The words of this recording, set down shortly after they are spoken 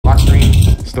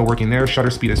still working there.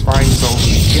 Shutter speed is fine. So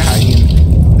yeah, I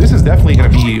mean, this is definitely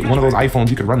going to be one of those iPhones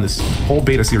you could run this whole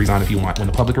beta series on if you want when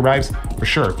the public arrives, for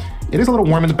sure. It is a little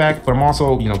warm in the back, but I'm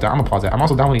also, you know, I'm gonna pause that. I'm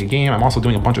also downloading a game. I'm also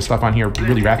doing a bunch of stuff on here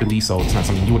really rapidly, so it's not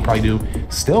something you would probably do.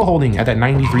 Still holding at that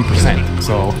 93%.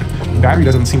 So battery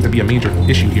doesn't seem to be a major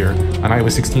issue here on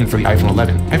iOS 16 for the iPhone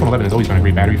 11. iPhone 11 has always been a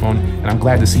great battery phone, and I'm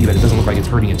glad to see that it doesn't look like it's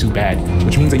hurting it too bad,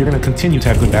 which means that you're gonna continue to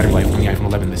have good battery life on the iPhone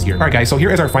 11 this year. All right, guys, so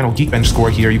here is our final Geekbench score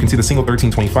here. You can see the single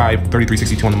 1325,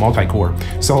 3362 on the multi-core.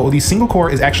 So the single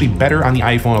core is actually better on the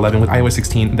iPhone 11 with iOS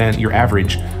 16 than your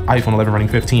average iPhone 11 running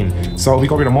 15. So if we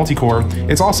go over to multi-core,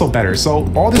 it's also better. So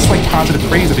all this like positive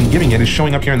praise I've been giving it is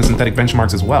showing up here in the synthetic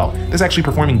benchmarks as well. This is actually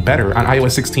performing better on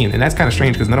iOS 16, and that's kind of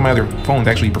strange because none of my other phones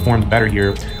actually performed better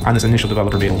here on this initial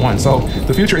developer beta 1. So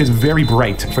the future is very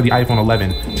bright for the iPhone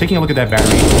 11. Taking a look at that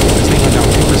battery, this thing went down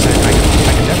 2%, and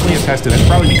I can definitely attest to that.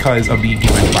 Probably because of the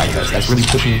Geekbench 5 test. That's really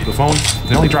pushing the phone.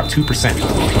 It only dropped 2%.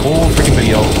 The whole freaking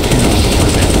video,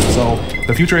 2%. So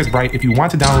the future is bright. If you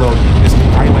want to download this new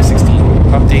iOS 16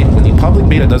 update when the public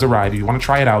beta does arrive, if you want to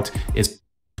try it out, it's